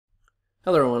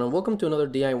Hello everyone and welcome to another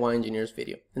DIY Engineers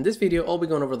video. In this video I'll be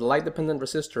going over the Light Dependent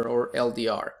Resistor or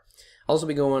LDR. I'll also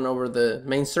be going over the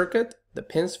main circuit, the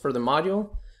pins for the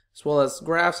module, as well as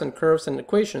graphs and curves and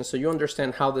equations so you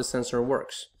understand how this sensor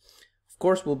works. Of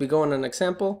course we'll be going an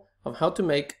example of how to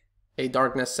make a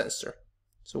darkness sensor.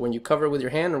 So when you cover it with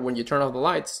your hand or when you turn off the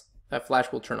lights, that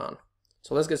flash will turn on.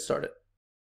 So let's get started.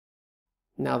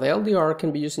 Now the LDR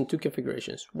can be used in two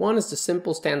configurations. One is the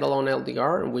simple standalone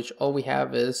LDR in which all we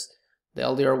have is the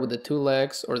LDR with the two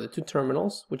legs or the two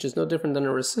terminals, which is no different than a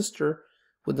resistor,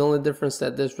 with the only difference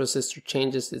that this resistor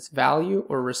changes its value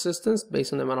or resistance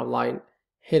based on the amount of light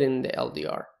hitting the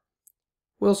LDR.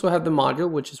 We also have the module,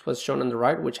 which is what's shown on the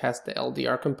right, which has the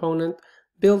LDR component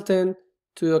built in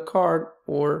to a card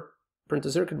or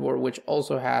printed circuit board, which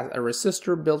also has a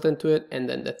resistor built into it and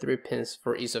then the 3 pins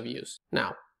for ease of use.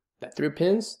 Now, the 3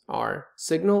 pins are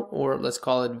signal, or let's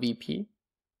call it VP,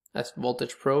 that's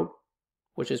voltage probe,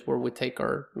 which is where we take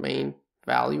our main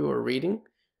value or reading.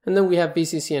 And then we have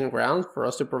VCC and ground for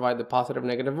us to provide the positive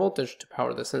negative voltage to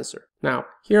power the sensor. Now,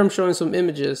 here I'm showing some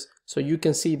images so you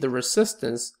can see the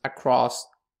resistance across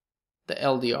the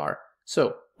LDR.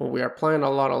 So when we are applying a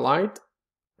lot of light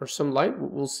or some light,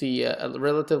 we'll see a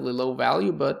relatively low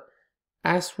value, but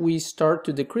as we start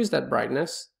to decrease that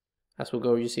brightness, as we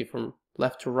go, you see from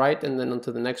left to right and then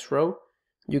onto the next row,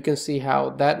 you can see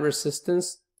how that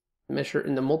resistance measured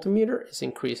in the multimeter is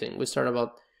increasing. We start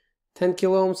about 10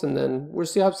 kilo ohms and then we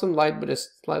still have some light, but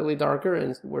it's slightly darker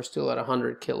and we're still at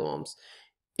 100 kilo ohms.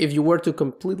 If you were to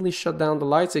completely shut down the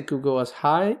lights, it could go as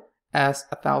high as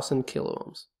 1000 kilo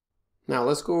ohms. Now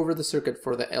let's go over the circuit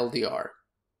for the LDR.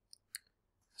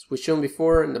 As we've shown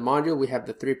before in the module, we have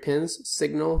the 3 pins,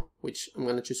 signal, which I'm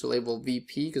going to choose to label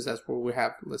VP because that's where we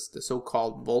have the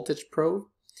so-called voltage probe.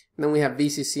 And then we have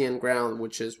VCC and ground,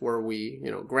 which is where we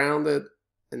ground it,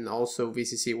 and also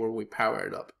VCC where we power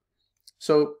it up.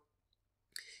 So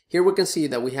here we can see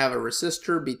that we have a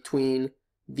resistor between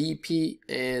VP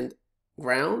and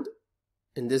ground,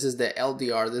 and this is the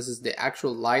LDR, this is the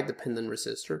actual light dependent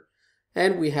resistor,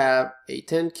 and we have a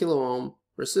 10 kilo ohm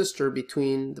resistor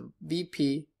between the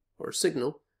VP or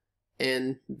signal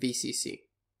and VCC.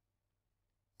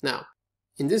 Now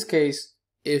in this case,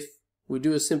 if we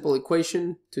do a simple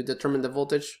equation to determine the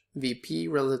voltage VP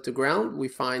relative to ground, we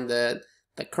find that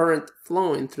the current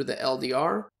flowing through the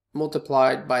LDR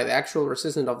multiplied by the actual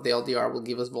resistance of the LDR will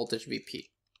give us voltage VP.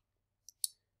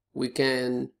 We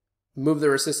can move the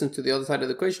resistance to the other side of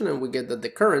the equation and we get that the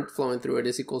current flowing through it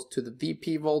is equal to the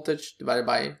VP voltage divided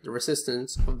by the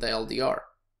resistance of the LDR.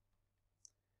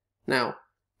 Now,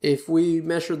 if we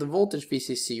measure the voltage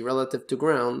VCC relative to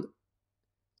ground,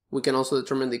 we can also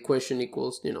determine the equation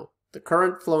equals, the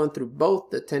current flowing through both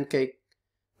the 10K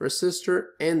resistor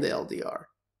and the LDR.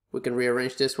 We can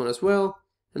rearrange this one as well,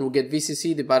 and we'll get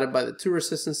VCC divided by the 2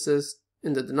 resistances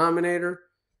in the denominator,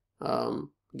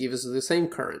 give us the same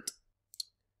current.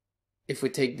 If we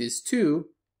take these two,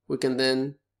 we can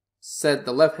then set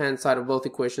the left-hand side of both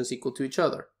equations equal to each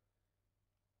other.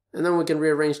 And then we can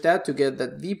rearrange that to get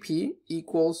that VP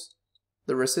equals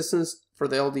the resistance for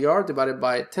the LDR divided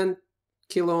by 10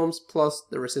 kilo ohms plus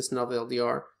the resistance of the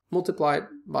LDR multiplied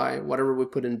by whatever we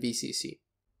put in VCC.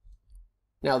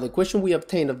 Now the equation we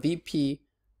obtained of VP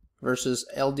versus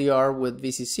LDR with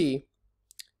VCC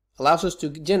allows us to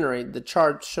generate the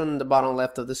chart shown in the bottom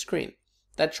left of the screen.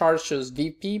 That chart shows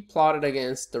VP plotted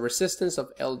against the resistance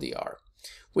of LDR.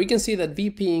 We can see that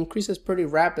VP increases pretty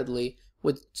rapidly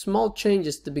with small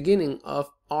changes at the beginning of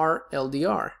our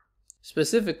LDR.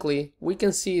 Specifically, we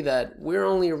can see that we're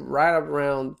only right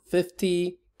around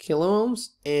 50 kilo ohms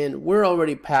and we're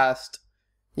already past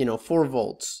 4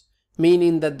 volts.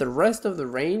 Meaning that the rest of the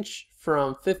range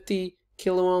from 50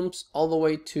 kilo ohms all the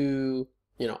way to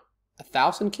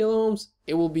 1000 kilo ohms,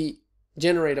 it will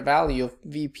generate a value of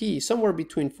VP somewhere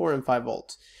between 4 and 5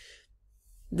 volts.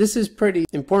 This is pretty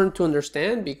important to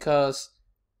understand because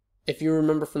if you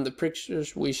remember from the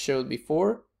pictures we showed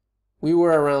before, we were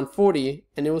around 40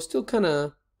 and it was still kind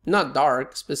of not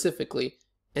dark specifically,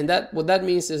 and what that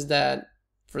means is that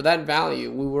for that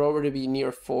value we would already be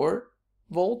near 4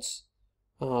 volts.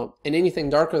 And anything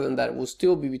darker than that will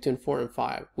still be between 4 and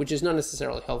 5, which is not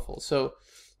necessarily helpful. So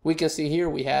we can see here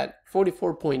we had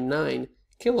 44.9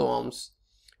 kilo ohms,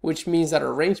 which means that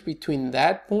our range between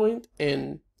that point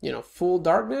and full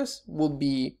darkness would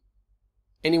be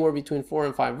anywhere between 4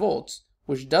 and 5 volts,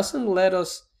 which doesn't let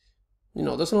us,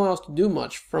 doesn't allow us to do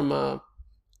much from a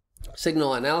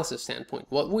signal analysis standpoint.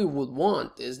 What we would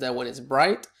want is that when it's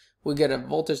bright, we get a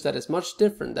voltage that is much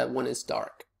different than when it's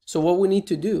dark. So what we need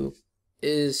to do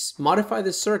is modify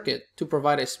the circuit to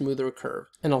provide a smoother curve.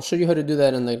 And I'll show you how to do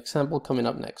that in the example coming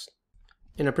up next.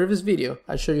 In a previous video,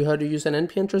 I showed you how to use an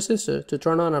NPN transistor to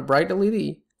turn on a bright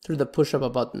LED through the push of a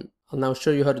button. I'll now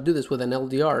show you how to do this with an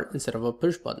LDR instead of a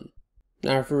push button.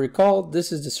 Now if you recall,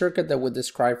 this is the circuit that we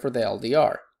described for the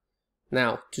LDR.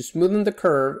 Now, to smoothen the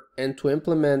curve and to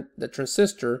implement the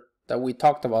transistor that we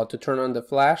talked about to turn on the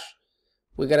flash,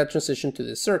 we got to transition to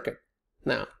this circuit.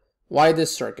 Now, why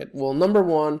this circuit? Well, number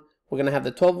one, we're going to have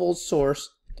the 12 volt source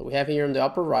that we have here in the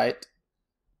upper right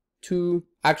to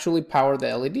actually power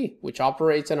the LED, which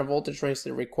operates at a voltage range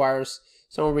that requires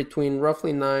somewhere between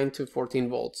roughly 9 to 14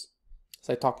 volts, as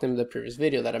I talked in the previous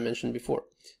video that I mentioned before.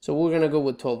 So we're going to go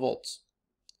with 12 volts.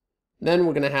 Then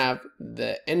we're going to have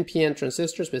the NPN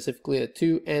transistor, specifically the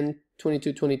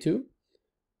 2N2222,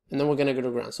 and then we're going to go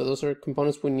to ground. So those are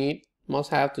components we need,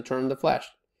 must have to turn the flash.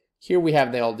 Here we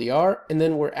have the LDR, and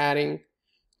then we're adding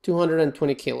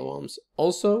 220 kilo ohms.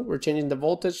 Also, we're changing the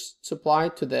voltage supply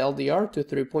to the LDR to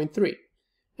 3.3,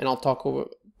 and I'll talk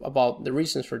about the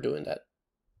reasons for doing that.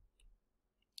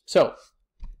 So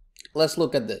let's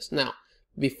look at this. Now,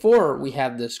 before we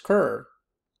had this curve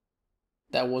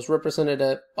that was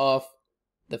representative of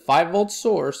the 5 volt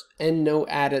source and no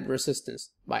added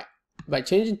resistance. By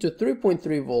changing to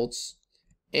 3.3 volts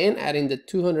and adding the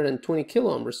 220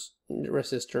 kilo ohm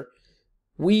resistor,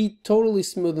 we totally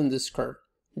smoothened this curve.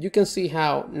 You can see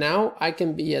how now I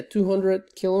can be at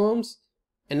 200 kilo ohms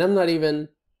and I'm not even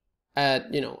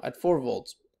at 4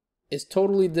 volts. It's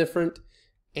totally different,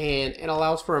 and it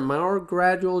allows for a more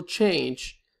gradual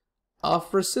change of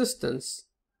voltage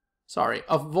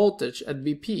at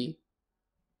VP,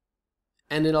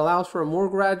 and it allows for a more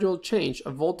gradual change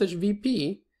of voltage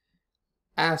VP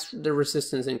as the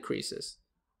resistance increases.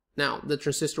 Now, the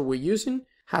transistor we're using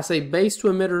has a base to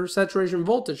emitter saturation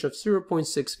voltage of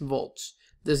 0.6 volts.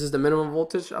 This is the minimum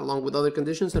voltage along with other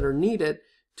conditions that are needed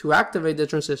to activate the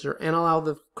transistor and allow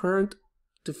the current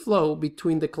to flow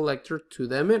between the collector to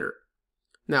the emitter.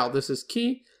 Now, this is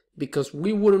key because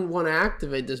we wouldn't want to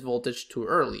activate this voltage too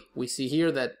early. We see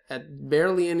here that at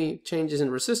barely any changes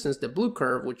in resistance, the blue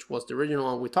curve, which was the original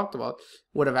one we talked about,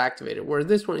 would have activated. Whereas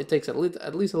this one, it takes at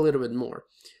least a little bit more.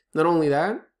 Not only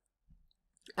that,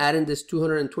 adding this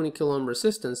 220 kilo ohm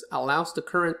resistance allows the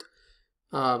current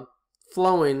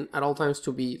flowing at all times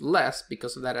to be less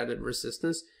because of that added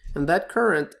resistance. And that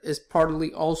current is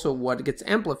partly also what gets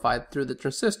amplified through the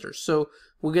transistor. So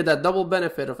we get that double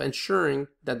benefit of ensuring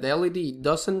that the LED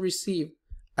doesn't receive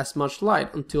as much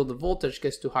light until the voltage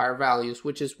gets to higher values,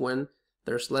 which is when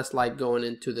there's less light going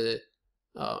into the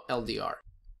LDR.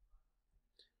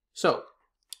 So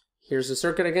here's the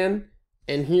circuit again.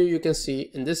 And here you can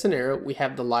see in this scenario, we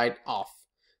have the light off.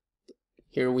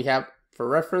 Here we have, for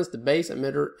reference, the base,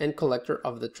 emitter, and collector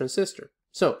of the transistor.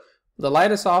 So the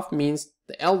light is off means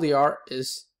the LDR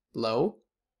is low,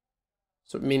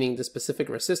 so meaning the specific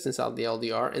resistance of the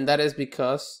LDR, and that is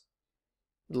because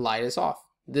the light is off.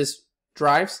 This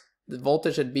drives the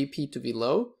voltage at BP to be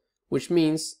low, which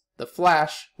means the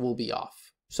flash will be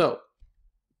off. So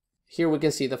here we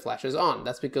can see the flash is on.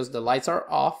 That's because the lights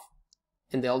are off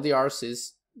and the LDR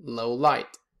says low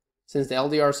light. Since the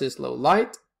LDR says low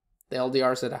light, the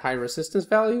LDR is at a high resistance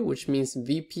value, which means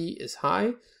VP is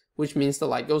high, which means the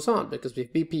light goes on, because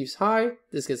if VP is high,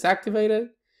 this gets activated.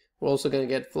 We're also going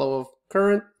to get flow of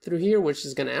current through here, which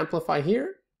is going to amplify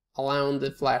here, allowing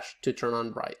the flash to turn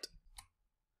on bright.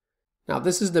 Now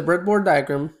this is the breadboard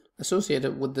diagram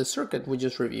associated with the circuit we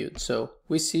just reviewed. So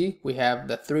we have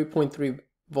the 3.3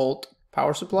 volt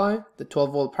power supply, the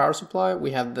 12 volt power supply,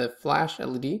 we have the flash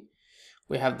LED,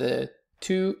 we have the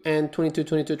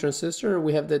 2N2222 transistor,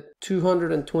 we have the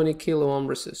 220 kilo ohm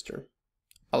resistor,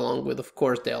 along with, of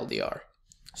course, the LDR.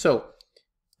 So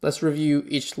let's review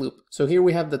each loop. So here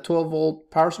we have the 12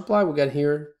 volt power supply. We got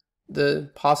here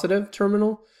the positive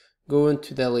terminal going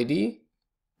to the LED,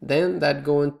 then that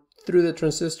going through the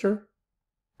transistor,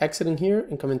 exiting here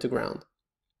and coming to ground.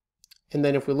 And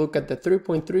then if we look at the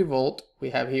 3.3 volt, we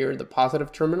have here the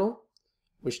positive terminal,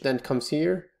 which then comes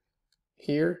here,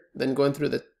 then going through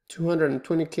the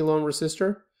 220 kilo ohm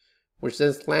resistor, which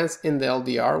then lands in the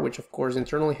LDR, which of course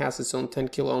internally has its own 10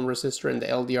 kilo ohm resistor in the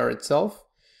LDR itself.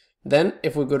 Then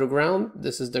if we go to ground,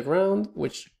 this is the ground,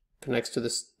 which connects to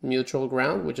this neutral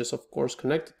ground, which is of course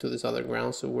connected to this other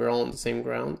ground, so we're all on the same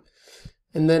ground.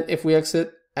 And then if we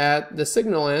exit at the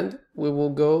signal end, we will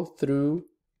go to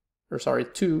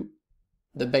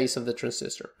the base of the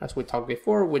transistor, as we talked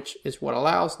before, which is what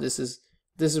allows, this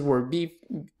is where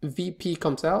VP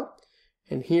comes out,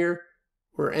 and here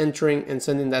we're entering and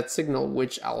sending that signal,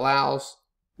 which allows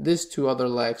these two other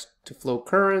legs to flow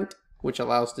current, which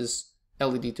allows this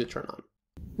LED to turn on.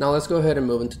 Now let's go ahead and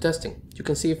move into testing. You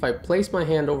can see if I place my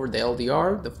hand over the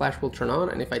LDR, the flash will turn on,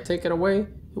 and if I take it away,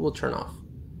 it will turn off.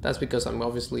 That's because I'm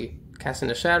obviously casting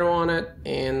a shadow on it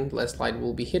and less light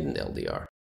will be hitting the LDR.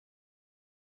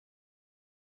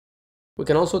 We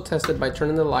can also test it by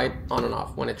turning the light on and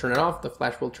off. When I turn it off, the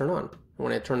flash will turn on.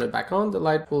 When I turn it back on, the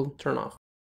light will turn off.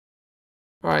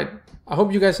 Alright, I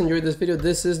hope you guys enjoyed this video.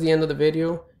 This is the end of the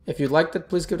video. If you liked it,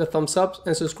 please give it a thumbs up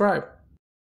and subscribe.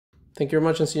 Thank you very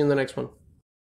much and see you in the next one.